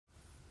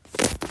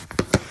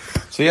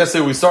So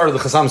yesterday we started the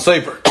Chassam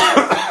Sofer.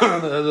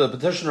 The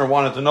petitioner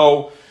wanted to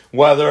know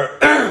whether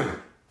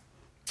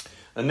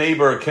a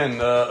neighbor can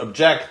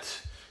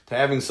object to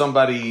having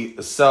somebody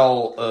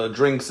sell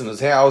drinks in his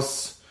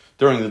house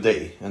during the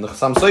day. And the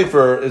Chassam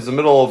Sofer is in the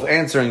middle of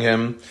answering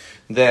him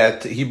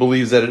that he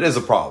believes that it is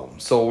a problem.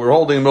 So we're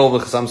holding in the middle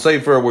of the Chassam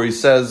Sofer where he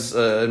says,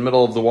 in the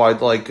middle of the wide,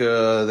 like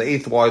the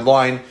eighth wide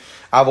line,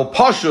 Aval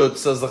Pashut,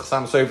 says the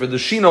Chassam Sofer, the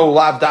Shino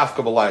Lav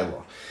Dafka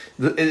B'Layla.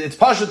 It's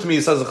Pashut to me,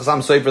 says the Chassam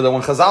Sofer, that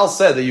when Chazal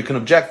said that you can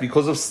object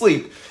because of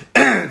sleep,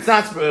 it's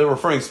not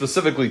referring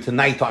specifically to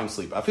nighttime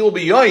sleep. Even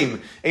during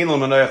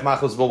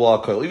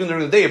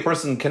the day, a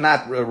person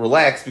cannot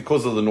relax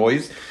because of the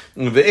noise.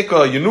 There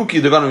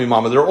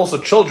are also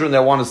children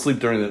that want to sleep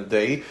during the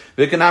day.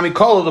 And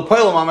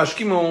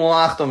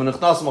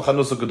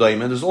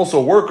there's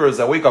also workers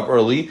that wake up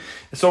early.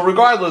 So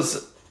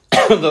regardless,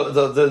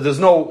 there's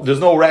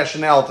no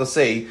rationale to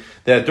say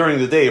that during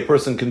the day a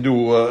person can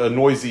do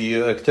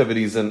noisy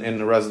activities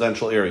in a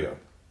residential area.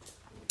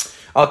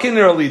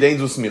 Therefore,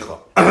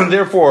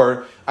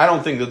 I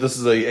don't think that this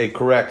is a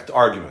correct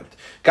argument.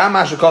 And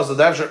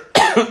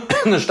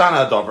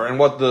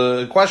what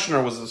the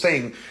questioner was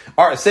saying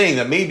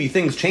that maybe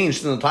things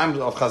changed in the times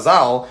of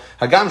Chazal.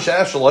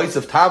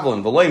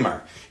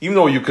 Even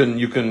though you can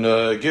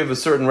give a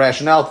certain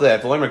rationale to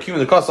that. Since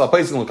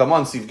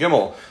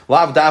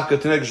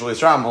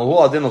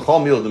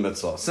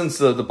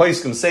the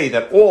Paiskim say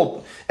that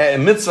all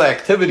mitzvah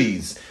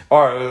activities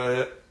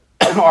are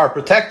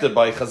protected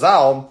by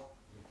Chazal,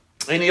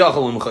 and you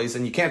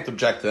can't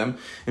object to them.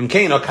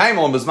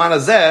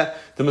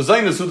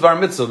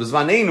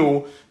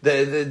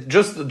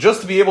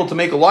 Just to be able to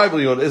make a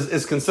livelihood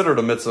is considered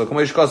a mitzvah. But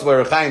that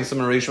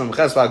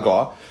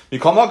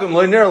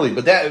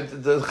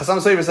the Chassam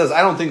Sofer says,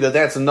 I don't think that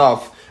that's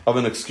enough of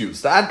an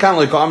excuse. The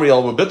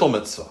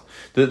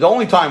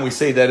only time we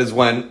say that is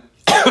when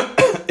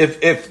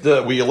if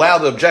we allow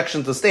the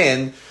objection to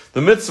stand,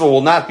 the mitzvah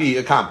will not be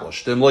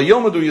accomplished. If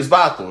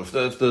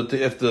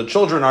the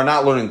children are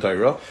not learning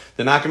Torah,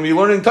 they're not going to be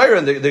learning Torah,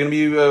 and they're going to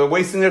be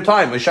wasting their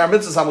time. Or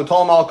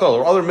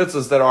other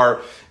mitzvahs that are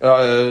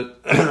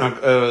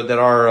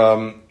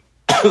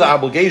the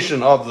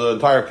obligation of the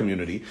entire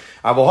community.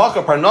 The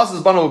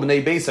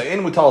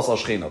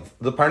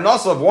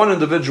parnasa of one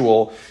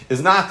individual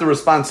is not the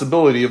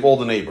responsibility of all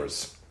the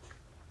neighbors.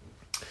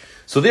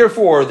 So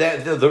therefore,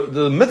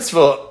 the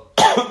mitzvah.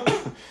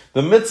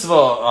 The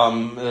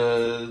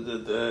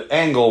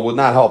angle would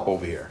not help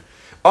over here.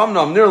 But the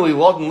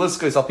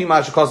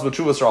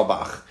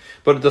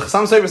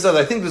Chassam Sofer says,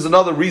 I think there's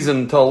another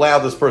reason to allow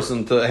this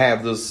person to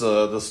have this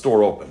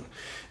store open.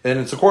 And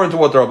it's according to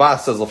what the Rabbah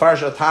says, to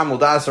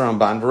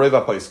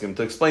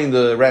explain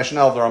the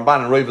rationale of the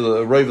Ramban and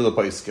Rov of the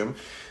Paiskim.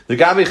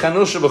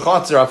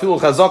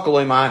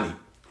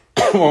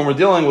 When we're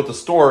dealing with the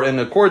store in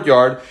the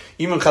courtyard,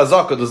 even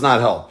chazaka does not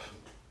help.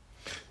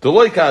 Not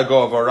like the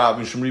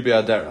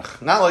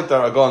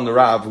Agah and the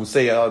Rav who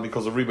say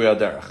because of Ribui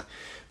Aderech.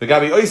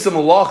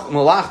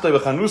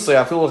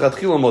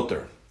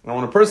 And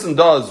when a person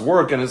does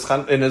work in his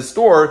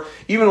store,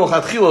 even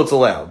l'chatchila it's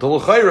allowed. The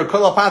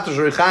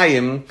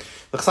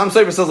Chassam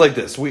Sofer says like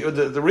this.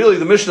 Really,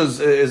 the Mishnah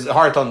is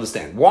hard to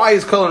understand. Why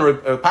is Kol and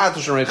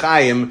Patush and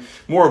Rechayim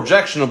more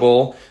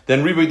objectionable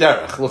than Ribui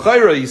Derech?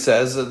 L'chayra, he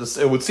says,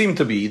 it would seem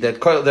to be that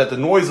the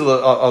noise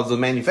of the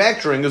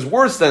manufacturing is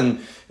worse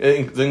than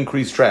the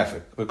increased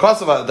traffic.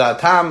 Because of the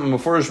Atam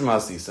Mefurish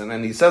Masis,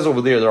 and he says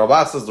over there, the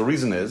Rabbah says the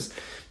reason is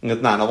that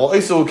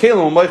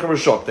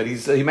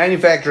he's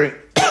manufacturing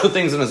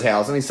things in his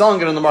house and he's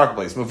selling it in the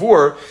marketplace.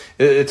 Before,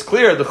 it's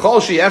clear the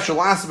Cholshi Efshel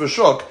Asa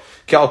B'Shuk.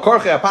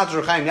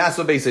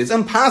 It's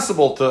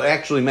impossible to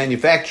actually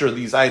manufacture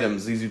these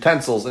items, these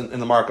utensils in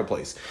the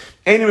marketplace.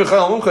 Since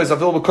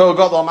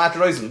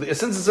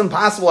it's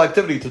impossible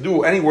activity to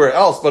do anywhere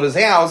else but his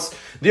house,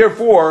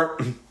 therefore,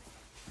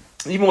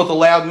 even with a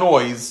loud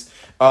noise,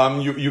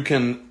 you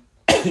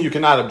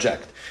cannot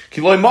object.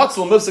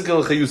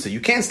 You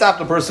can't stop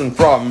the person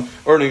from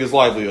earning his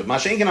livelihood.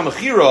 But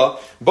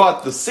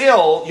the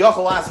sale, in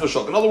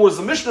other words,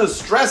 the Mishnah is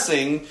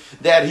stressing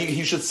that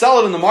he should sell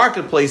it in the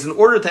marketplace in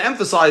order to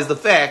emphasize the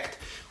fact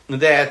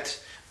that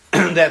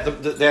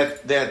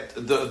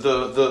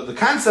the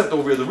concept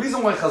over here, the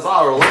reason why Chazal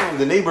are allowing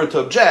the neighbor to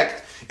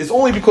object is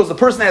only because the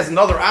person has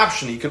another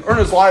option. He can earn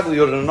his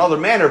livelihood in another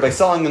manner by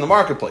selling in the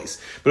marketplace.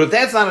 But if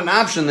that's not an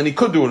option, then he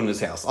could do it in his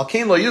house.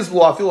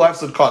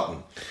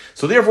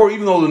 So therefore,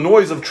 even though the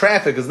noise of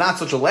traffic is not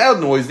such a loud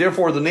noise,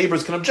 therefore the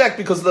neighbors can object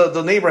because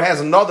the neighbor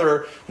has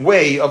another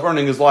way of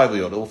earning his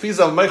livelihood.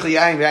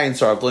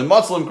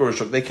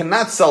 They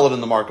cannot sell it in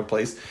the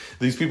marketplace.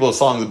 These people are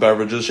selling the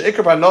beverages. The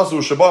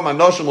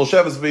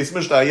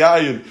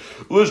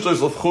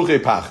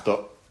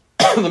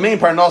main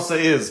parnasa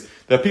is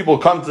that people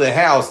come to the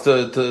house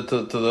to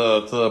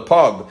the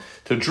pub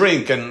to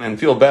drink and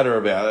feel better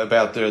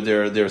about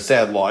their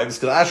sad lives.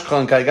 Because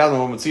Ashkan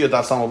Kaigalam Matzia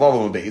Daf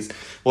Samavavam Beis.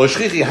 Well,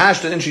 Shchichi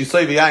Hashta Inshi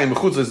Soiviyayim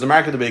Mechutz is the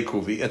market of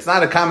Kuvi. It's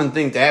not a common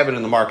thing to have it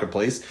in the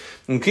marketplace.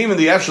 And Kim in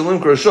the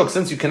Efshalim Kurashuk,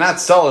 since you cannot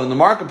sell it in the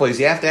marketplace,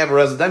 you have to have a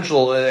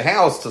residential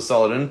house to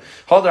sell it in.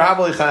 Hadar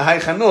Havali Chai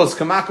Chanus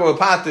Kamako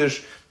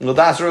Apatish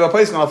Ladas Ruga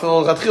Paiskan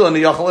Afil Gatchil in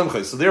the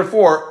Yachalimchis. So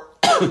therefore,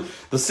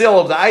 the sale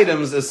of the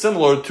items is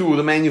similar to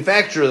the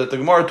manufacture that the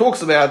Gemara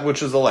talks about,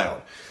 which is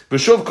allowed. There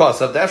may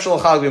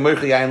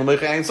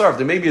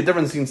be a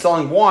difference in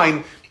selling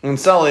wine and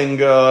selling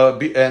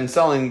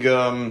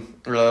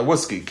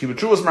whiskey.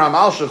 The Maram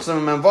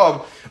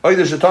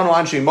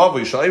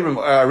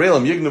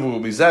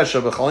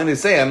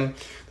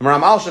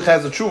Alshich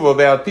has a tshuva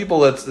about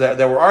people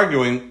that were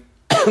arguing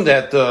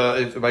that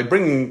by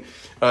bringing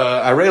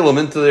Arelim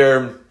into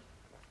their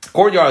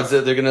courtyards,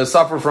 that they're going to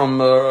suffer from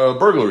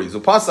burglaries.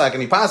 Upasak,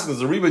 and he passes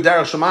the Ribu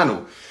Darach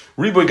Shemanu.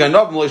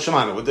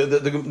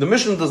 The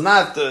Mishnah does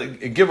not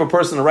give a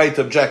person a right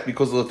to object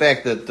because of the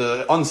fact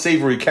that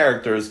unsavory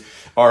characters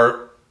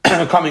are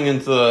coming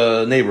into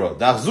the neighborhood.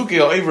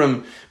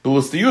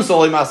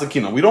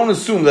 We don't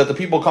assume that the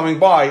people coming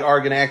by are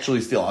going to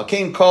actually steal. If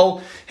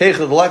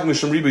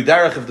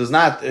it does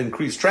not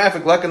increase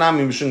traffic,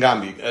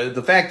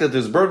 the fact that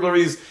there's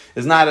burglaries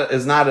is not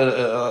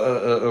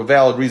a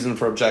valid reason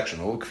for objection.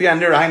 But the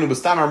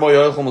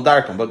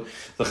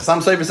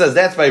Chassam Sofer says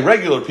that's by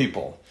regular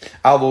people.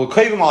 But the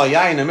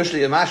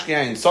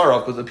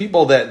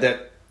people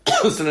that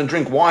listen and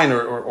drink wine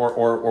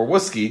or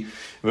whiskey,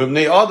 to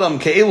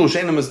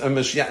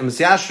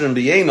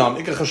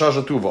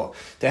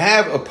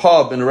have a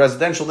pub in a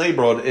residential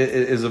neighborhood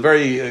is a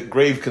very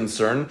grave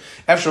concern.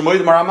 So perhaps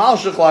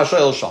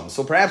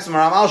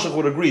Maram Alshich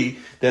would agree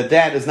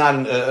that is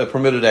not a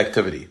permitted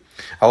activity.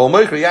 But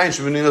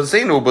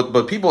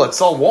people that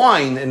sell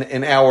wine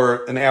in our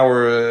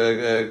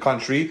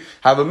country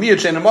have a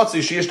miyach and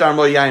matzi sheishtar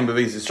mo yain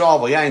beveis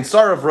Yisrael yain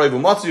saraf roiv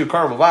matzi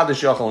yukar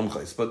v'vadish yachal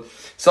imchais. But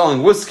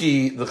selling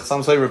whiskey, the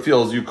Chassam Sofer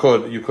feels you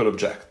could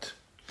object.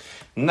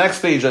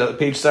 Next page,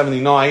 page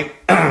 79,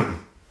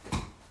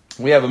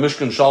 we have a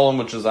Mishkan Shalom,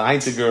 which is a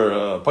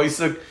Heintiger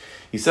Paisik.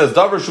 He says,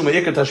 Davar Shuma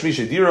Yikar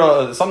Tashmish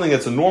Dira, something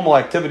that's a normal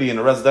activity in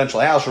a residential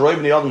house.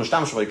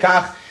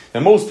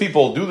 And most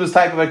people do this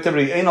type of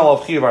activity, even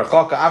though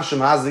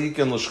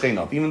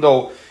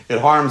it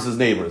harms his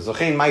neighbors.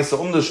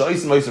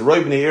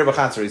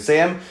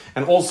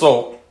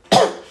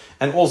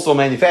 And also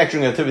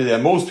manufacturing activity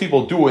that most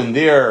people do in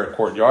their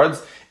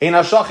courtyards. The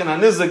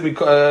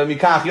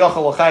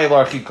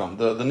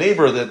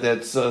neighbor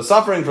that's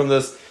suffering from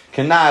this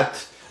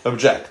cannot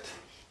object.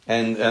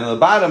 And at the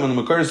bottom, in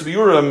the Makaris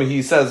Biurim,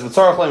 he says,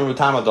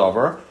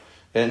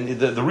 and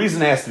the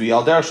reason has to be,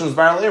 according to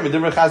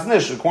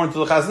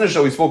the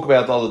Chaznish we spoke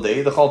about the other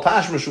day,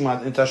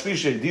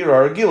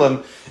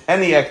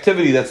 any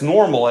activity that's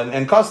normal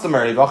and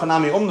customary, and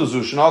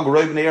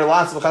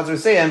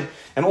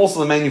also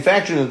the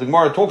manufacturing that the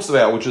Gemara talks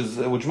about,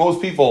 which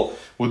most people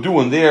would do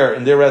in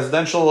their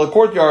residential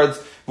courtyards,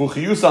 and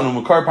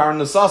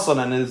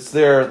it's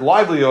their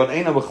livelihood,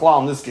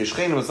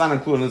 it's not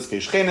included in this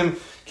case.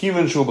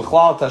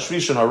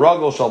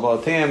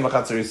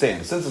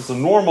 Since it's a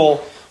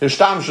normal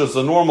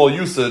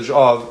usage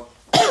of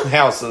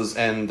houses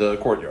and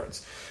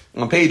courtyards.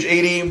 On page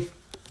 80,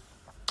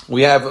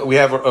 we have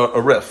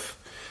a riff.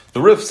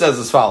 The riff says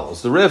as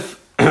follows. The riff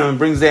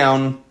brings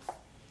down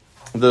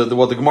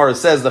what the Gemara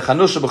says. The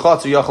chanusha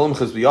b'chatzu yachal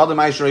imchis b'yadim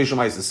ma'isher reishim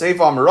ma'iseh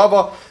seifa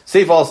merava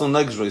seifa also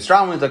negish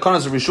roisralim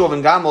takonas rishuv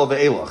and gamal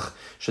ve'elach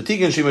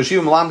shatikin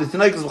shimashivim lamdi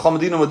tinaikas b'chal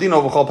medina medina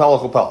b'chal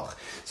pelach u'pelach.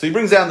 So he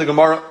brings down the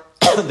Gemara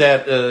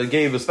that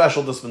gave a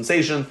special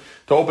dispensation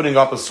to opening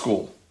up a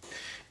school.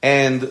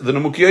 And the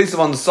Nemuk Yosef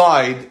on the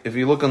side, if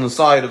you look on the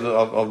side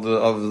of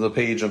the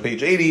page, on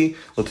page 80,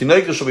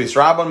 Latinoika shall be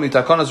Sraban,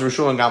 Mitakonas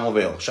Rishu and Gamal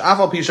Veil.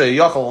 Sha'afal Pisha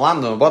Yachal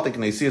Lamda, Batik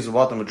Nesias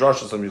Vatam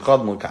Madrashas and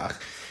Yuchad Mulkach.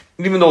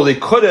 Even though they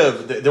could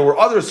have, there were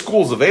other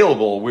schools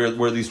available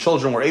where these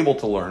children were able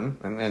to learn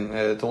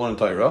and to learn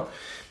Torah.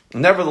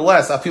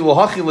 Nevertheless, afilu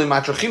hachile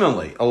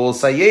matrachinale, al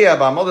sayeya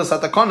ba'amodas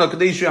hatakana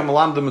kadeshu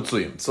amalam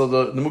demetzuyim. So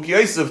the Nemuk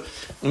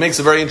Yosef makes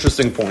a very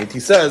interesting point. He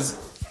says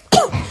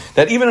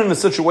that even in a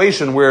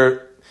situation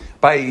where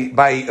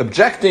by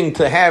objecting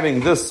to having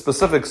this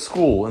specific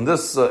school in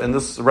this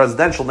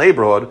residential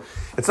neighborhood,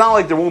 it's not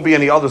like there won't be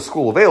any other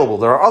school available.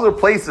 There are other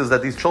places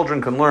that these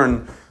children can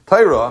learn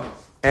Torah,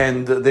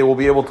 and they will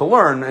be able to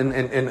learn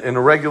in a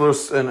regular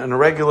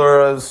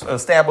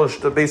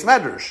established base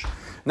medrash.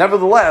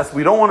 Nevertheless,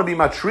 we don't want to be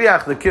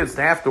matriach the kids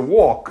to have to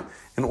walk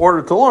in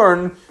order to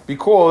learn,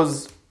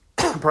 because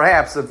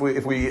perhaps if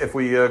we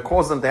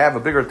cause them to have a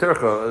bigger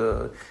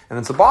tircha and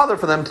it's a bother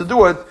for them to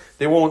do it,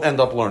 they won't end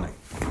up learning.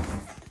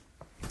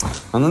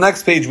 On the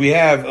next page we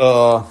have this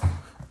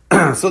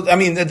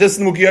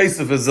Nemuk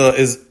Yosef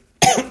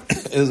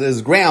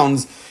is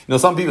grounds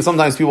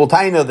sometimes people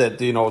taina that,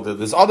 that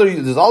there's other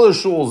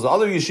shuls,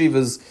 other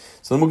yeshivas.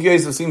 So the Muki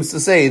Yosef seems to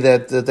say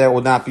that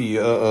would not be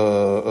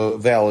a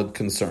valid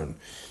concern.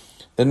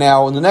 And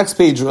now, on the next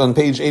page, on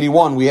page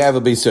 81, we have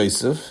a Beis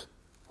Yosef,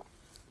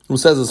 who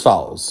says as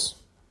follows.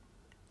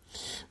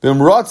 If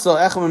one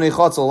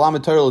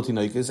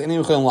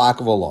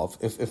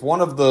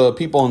of the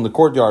people in the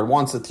courtyard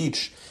wants to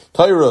teach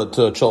Torah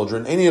to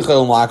children,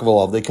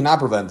 they cannot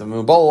prevent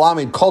them. But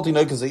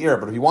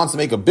if he wants to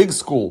make a big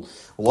school,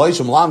 and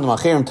he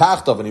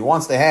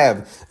wants to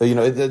have,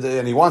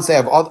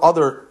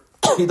 other,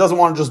 he doesn't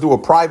want to just do a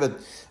private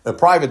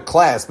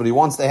class, but he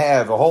wants to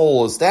have a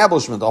whole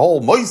establishment, a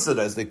whole moisad,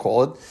 as they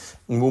call it.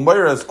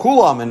 As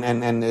kulam,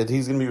 and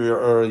he's going to be,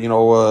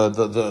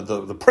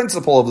 the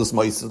principal of this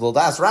moisad.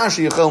 Das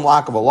Rashi yechel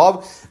lakav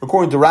alav.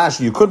 According to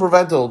Rashi, you could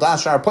prevent it.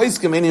 Das shar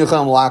paiskim any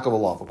yechel lakav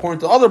alav. According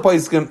to other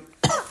paiskim,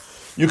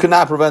 you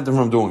cannot prevent him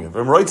from doing it. If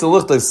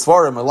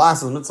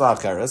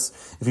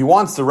he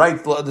wants to write,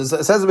 it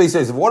says the Beis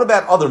Yosef, what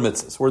about other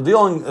mitzvahs? We're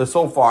dealing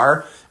so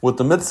far with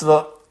the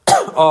mitzvah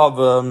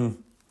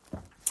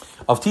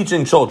of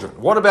teaching children.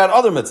 What about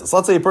other mitzvahs?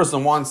 Let's say a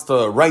person wants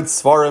to write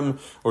svarim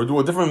or do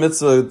a different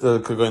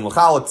mitzvah,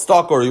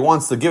 or he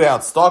wants to give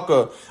out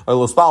staka, or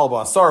l'spal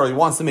b'asar, or he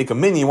wants to make a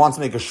mini, he wants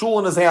to make a shul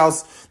in his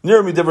house.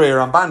 Near midivrei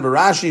Ramban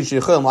b'Rashi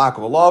sheichel lakav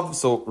alav.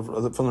 So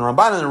from the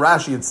Ramban and the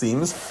Rashi, it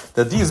seems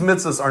that these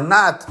mitzvahs are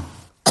not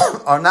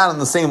on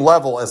the same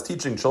level as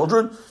teaching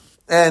children,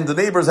 and the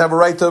neighbors have a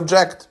right to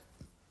object.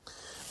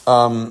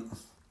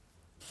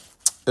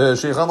 But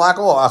according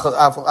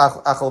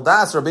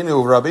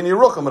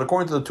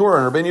to the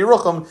Torah and Rabbeinu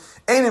Yerucham,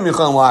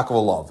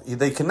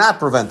 they cannot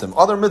prevent him.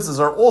 Other mitzvahs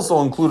are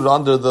also included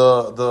under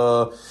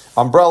the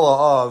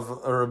umbrella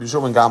of Rabbi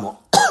Shimon Gamliel.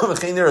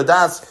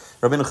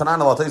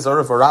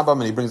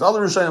 And he brings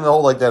other Rishonim that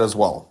hold like that as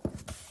well.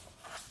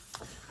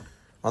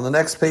 On the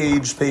next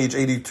page, page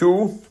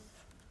 82,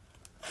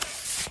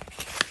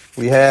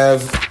 we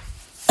have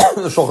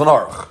the Shulchan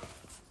Aruch.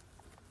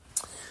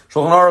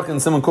 Shulchan Aruch in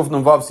Simon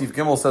Kufnum Vav Sif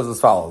Gimel says as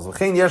follows: a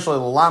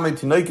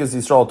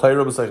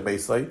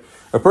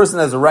person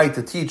has a right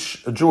to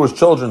teach Jewish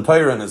children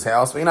Torah in his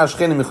house. The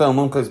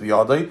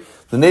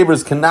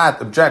neighbors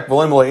cannot object.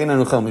 And now the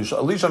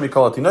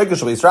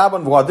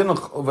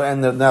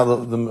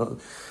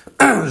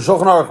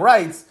Shulchan Aruch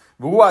writes,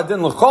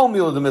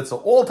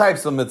 all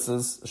types of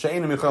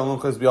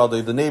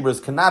mitzvahs, the neighbors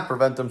cannot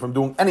prevent them from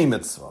doing any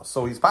mitzvah.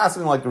 So he's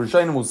passing like the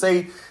Rishonim will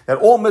say that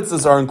all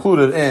mitzvahs are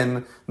included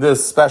in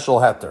this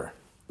special heter.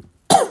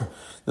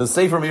 The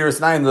Sefer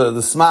Miras Naim,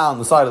 the smile on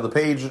the side of the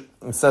page,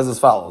 it says as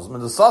follows: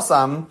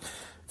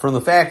 from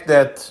the fact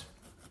that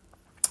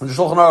the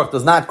Shulchan Aruch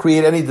does not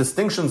create any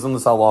distinctions in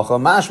this halacha,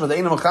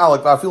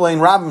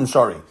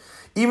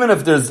 even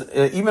if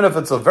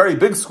it's a very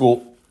big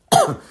school,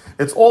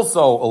 it's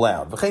also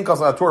allowed. If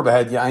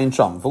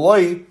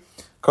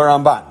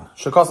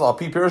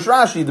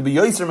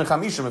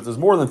there's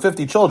more than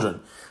 50 children,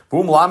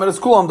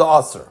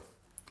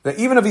 that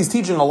even if he's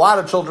teaching a lot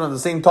of children at the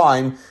same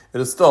time,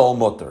 it is still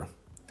mutter.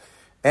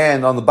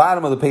 And on the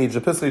bottom of the page,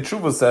 the Piskei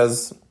Tshuva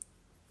says,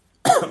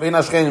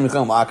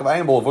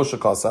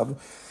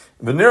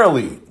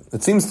 venerally,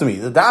 it seems to me,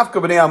 the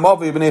Dafka b'nei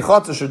Amavi b'nei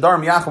Chatzah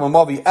shedarm yacham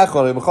Amavi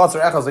echad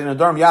b'chatzar echad zein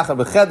darm yachad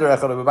b'cheder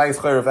echad b'bayis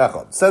chayrev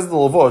echad. Says the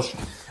Lavush,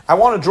 I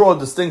want to draw a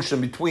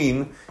distinction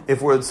between,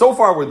 if we're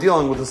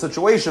dealing with a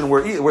situation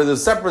where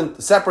there's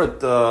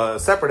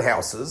separate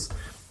houses,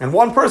 and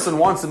one person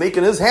wants to make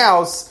in his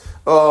house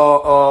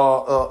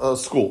a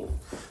school.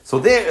 So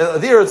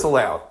there it's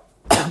allowed.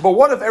 But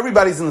what if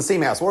everybody's in the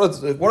same house?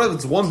 What if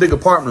it's one big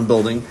apartment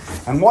building,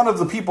 and one of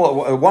the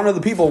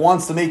people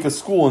wants to make a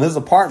school in his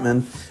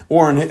apartment,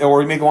 or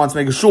he wants to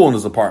make a shul in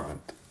his apartment?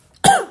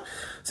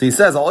 So he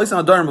says, he says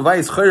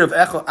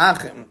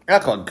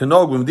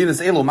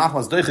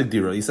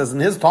in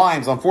his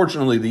times,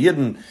 unfortunately, the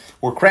Yidden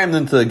were crammed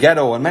into the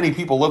ghetto, and many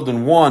people lived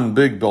in one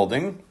big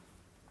building.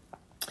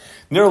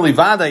 Nearly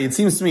vada, it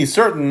seems to me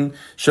certain,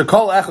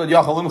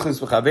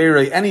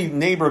 any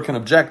neighbor can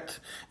object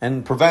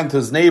and prevent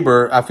his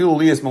neighbor,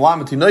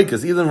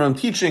 even from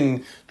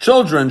teaching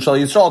children, from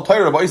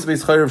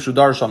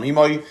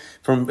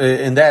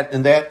in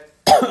that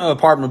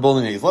apartment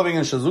building he's living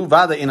in.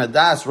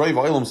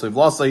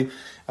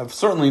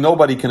 Certainly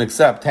nobody can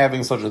accept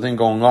having such a thing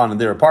going on in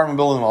their apartment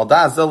building. And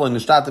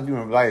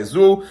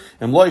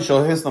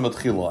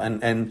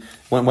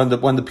when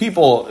the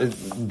people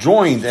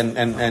joined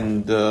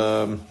and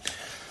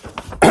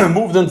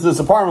moved into this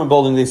apartment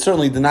building, they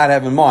certainly did not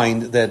have in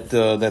mind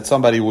that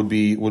somebody would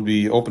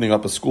be opening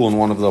up a school in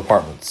one of the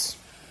apartments.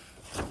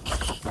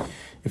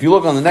 If you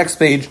look on the next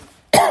page,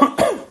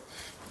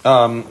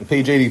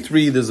 page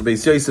 83, there's a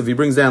Beis Yosef. He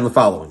brings down the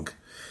following.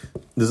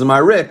 There's a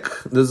Marik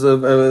that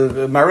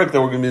we're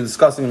going to be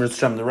discussing in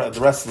the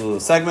rest of the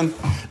segment.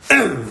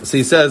 So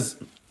he says,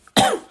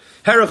 this is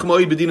how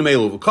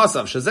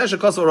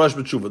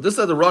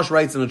the Rosh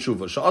writes in a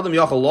tshuva.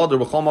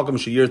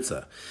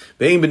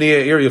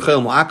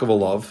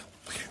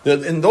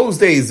 In those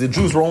days, the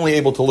Jews were only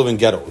able to live in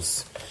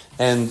ghettos.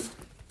 And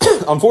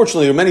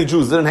unfortunately, many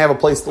Jews didn't have a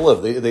place to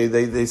live.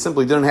 They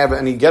simply didn't have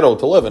any ghetto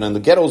to live in, and the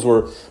ghettos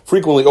were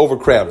frequently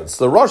overcrowded.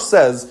 So the Rosh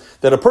says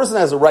that a person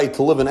has a right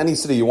to live in any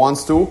city he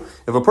wants to.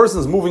 If a person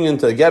is moving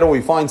into a ghetto,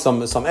 he finds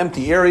some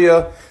empty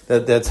area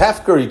that's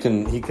hefker, he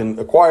can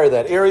acquire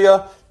that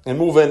area and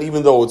move in,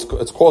 even though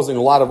it's causing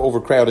a lot of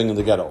overcrowding in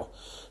the ghetto.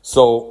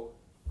 So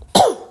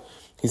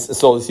he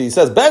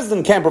says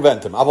Bezdin can't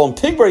prevent him. But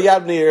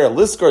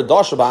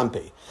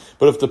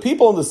if the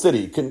people in the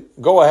city can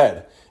go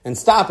ahead and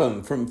stop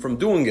him from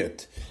doing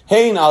it,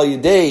 if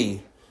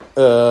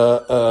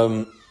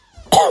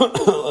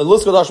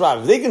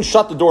they can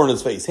shut the door in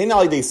his face, even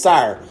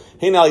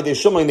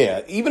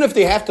if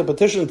they have to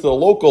petition to the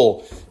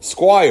local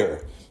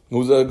squire,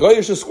 who's a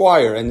goyish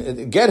squire,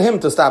 and get him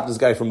to stop this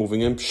guy from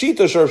moving in, it's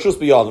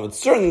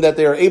certain that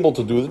they are able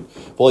to do it.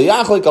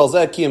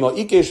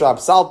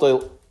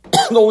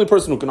 The only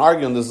person who can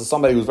argue on this is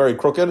somebody who's very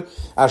crooked.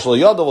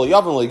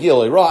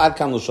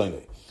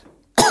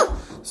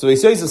 So he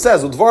says,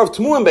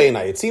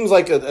 it seems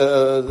like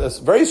a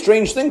very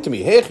strange thing to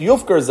me. How is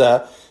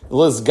it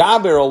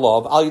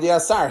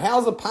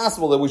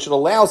possible that we should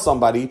allow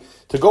somebody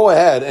to go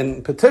ahead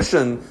and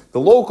petition the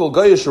local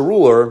Goyish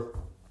ruler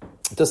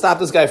to stop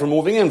this guy from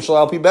moving in,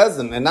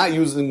 and not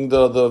using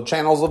the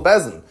channels of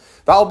Bezin?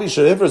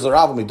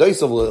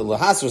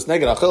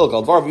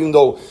 Even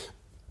though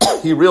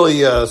he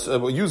really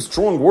used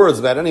strong words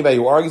about anybody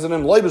who argues with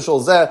him. This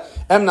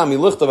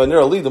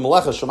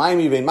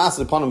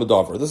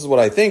is what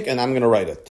I think, and I'm going to write it.